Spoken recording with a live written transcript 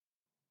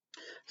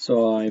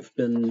So I've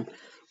been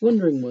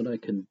wondering what I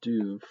can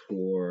do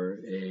for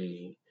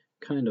a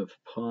kind of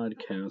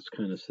podcast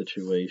kind of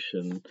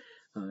situation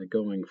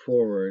going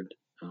forward.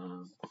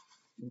 Uh,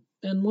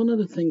 and one of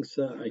the things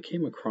that I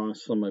came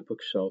across on my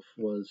bookshelf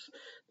was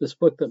this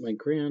book that my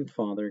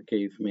grandfather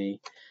gave me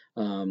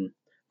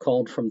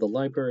called From the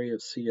Library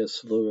of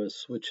C.S.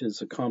 Lewis, which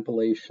is a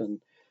compilation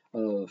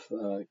of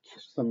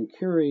some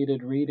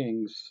curated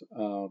readings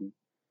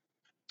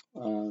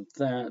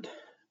that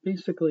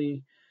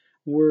basically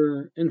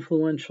were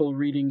influential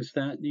readings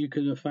that you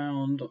could have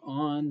found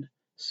on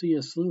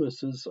C.S.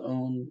 Lewis's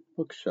own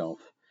bookshelf.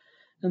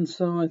 And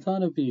so I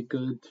thought it'd be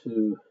good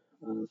to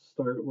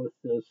start with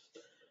this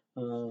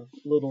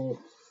little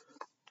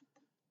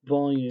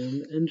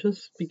volume and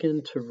just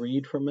begin to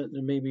read from it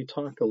and maybe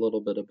talk a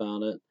little bit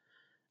about it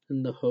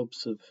in the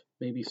hopes of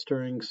maybe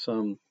stirring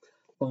some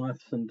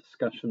thoughts and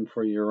discussion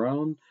for your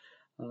own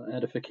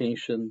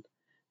edification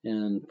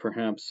and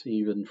perhaps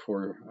even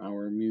for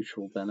our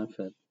mutual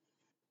benefit.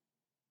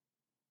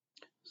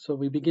 So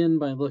we begin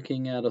by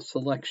looking at a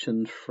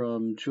selection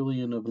from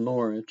Julian of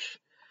Norwich,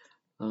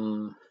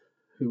 who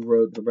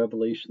wrote the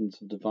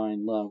Revelations of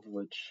Divine Love,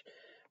 which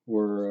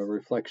were a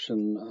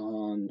reflection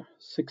on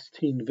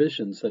 16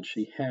 visions that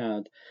she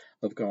had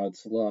of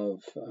God's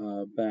love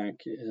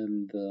back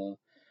in the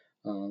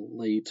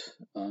late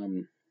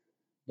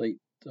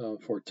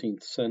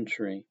 14th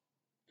century.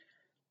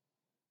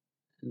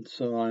 And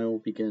so I will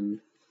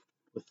begin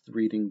with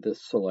reading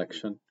this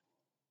selection.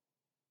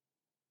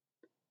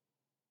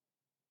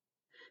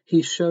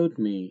 He showed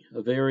me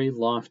a very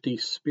lofty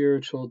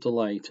spiritual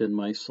delight in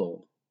my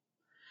soul,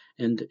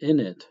 and in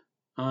it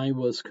I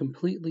was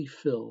completely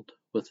filled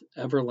with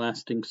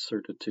everlasting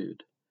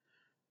certitude,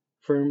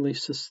 firmly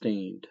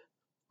sustained,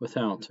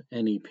 without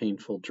any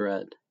painful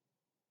dread.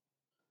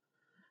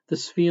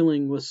 This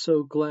feeling was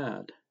so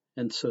glad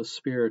and so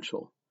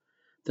spiritual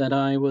that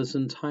I was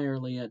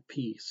entirely at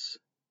peace,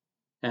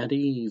 at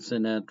ease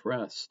and at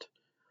rest,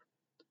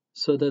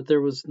 so that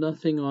there was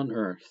nothing on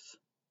earth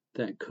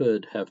that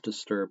could have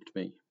disturbed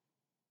me.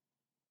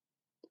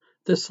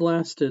 This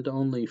lasted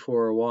only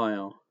for a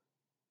while.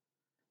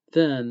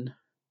 Then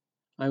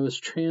I was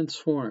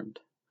transformed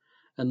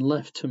and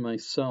left to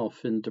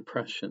myself in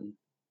depression,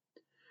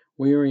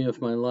 weary of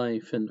my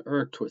life and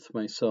irked with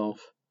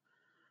myself,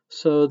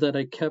 so that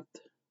I kept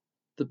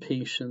the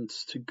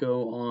patience to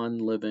go on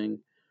living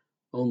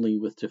only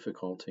with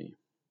difficulty.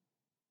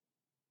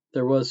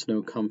 There was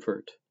no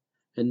comfort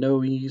and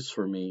no ease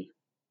for me,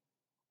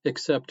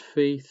 except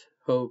faith,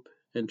 hope,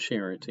 and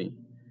charity.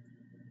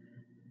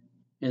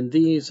 And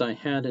these I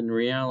had in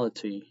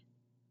reality,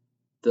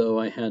 though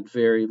I had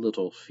very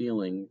little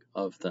feeling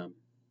of them.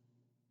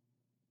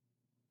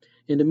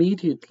 And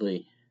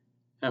immediately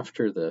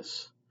after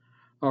this,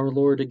 our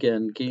Lord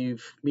again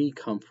gave me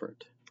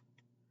comfort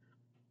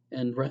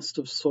and rest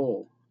of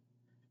soul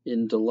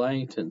in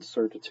delight and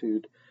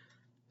certitude,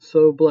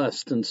 so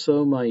blessed and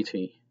so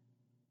mighty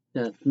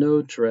that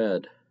no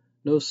dread,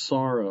 no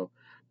sorrow,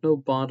 no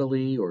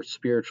bodily or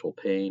spiritual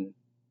pain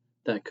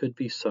that could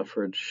be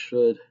suffered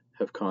should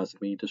have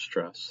caused me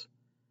distress.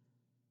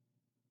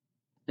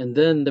 And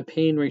then the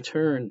pain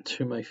returned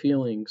to my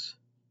feelings,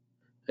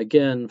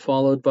 again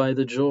followed by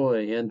the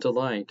joy and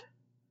delight.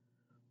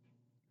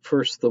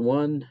 First the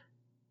one,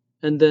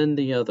 and then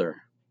the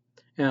other,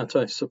 at,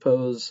 I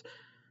suppose,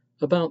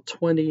 about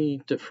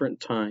 20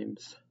 different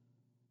times.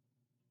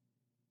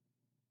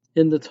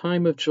 In the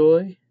time of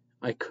joy,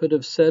 I could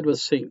have said with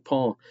St.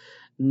 Paul,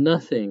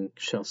 "Nothing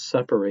shall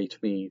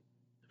separate me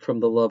from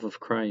the love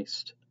of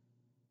Christ."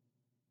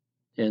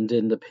 And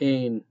in the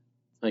pain,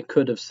 I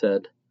could have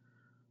said,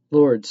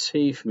 "Lord,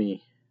 save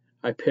me,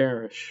 I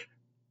perish."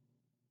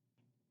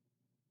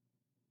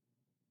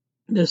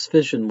 This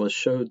vision was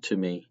showed to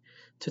me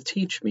to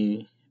teach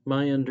me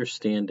my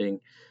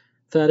understanding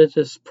that it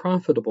is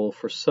profitable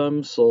for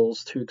some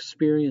souls to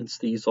experience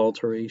these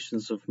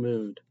alterations of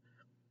mood,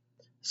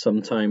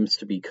 sometimes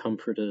to be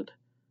comforted,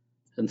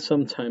 and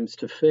sometimes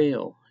to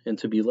fail and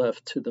to be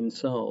left to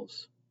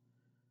themselves.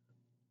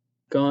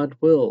 God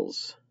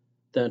wills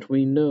that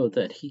we know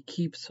that He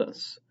keeps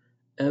us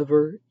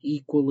ever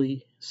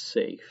equally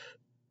safe,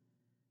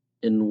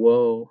 in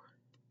woe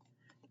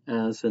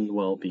as in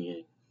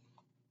well-being.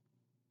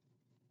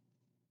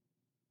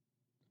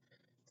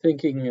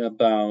 Thinking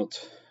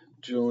about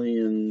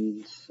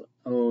Julian's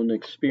own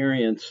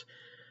experience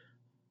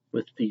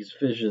with these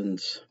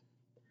visions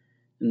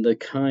and the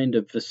kind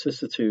of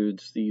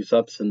vicissitudes, these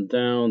ups and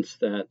downs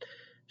that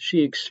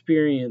she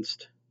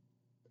experienced,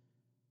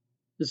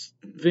 is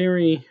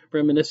very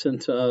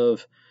reminiscent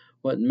of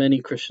what many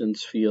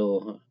Christians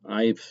feel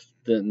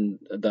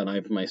that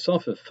I've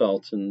myself have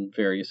felt in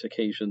various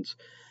occasions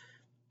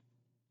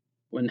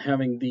when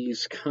having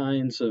these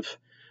kinds of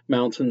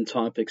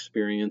mountaintop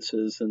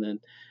experiences and then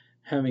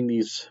having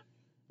these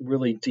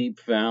really deep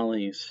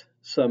valleys,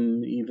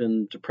 some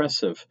even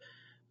depressive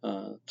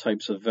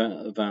types of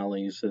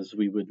valleys, as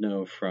we would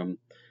know from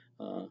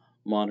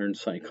modern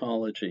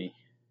psychology.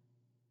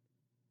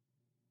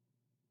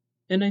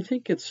 And I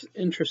think it's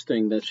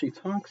interesting that she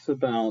talks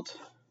about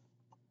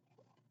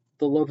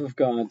the love of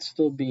God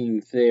still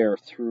being there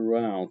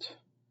throughout,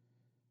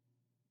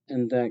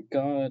 and that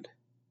God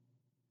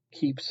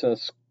keeps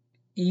us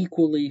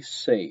equally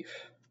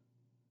safe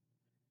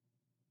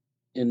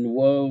in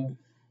woe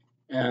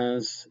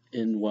as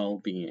in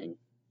well-being.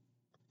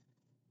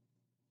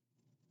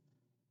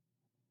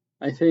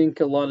 I think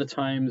a lot of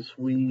times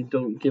we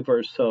don't give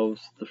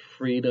ourselves the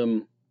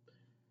freedom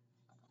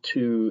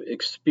to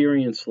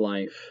experience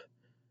life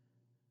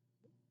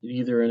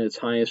either in its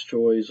highest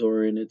joys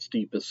or in its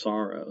deepest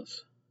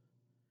sorrows.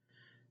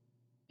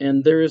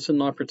 And there is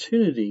an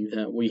opportunity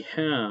that we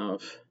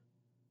have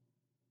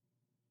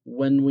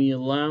when we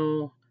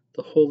allow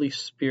the Holy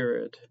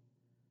Spirit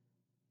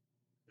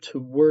to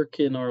work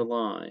in our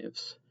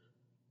lives,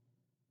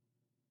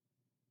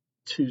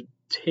 to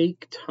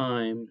take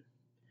time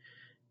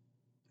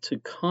to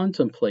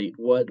contemplate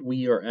what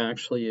we are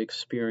actually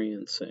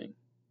experiencing,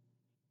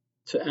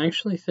 to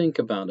actually think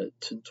about it,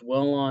 to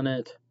dwell on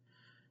it,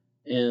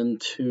 and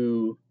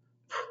to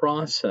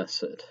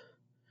process it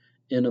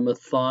in a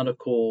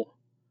methodical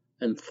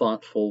and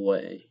thoughtful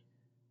way.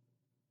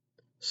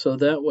 So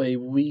that way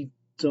we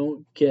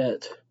don't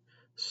get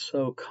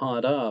so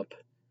caught up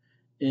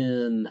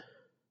in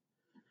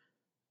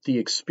the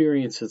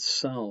experience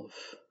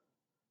itself,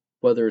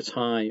 whether it's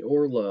high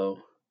or low,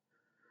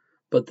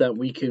 but that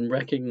we can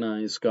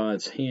recognize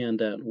God's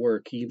hand at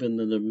work even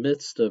in the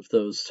midst of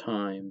those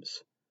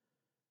times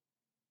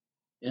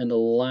and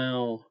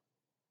allow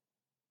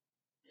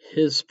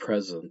His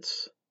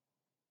presence,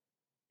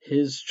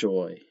 His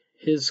joy,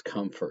 His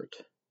comfort,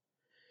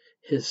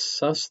 His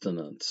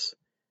sustenance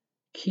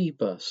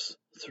keep us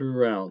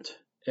throughout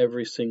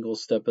every single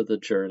step of the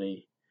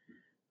journey,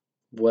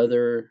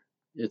 whether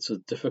it's a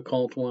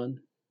difficult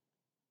one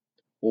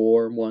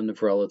or one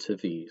of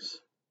relative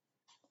ease.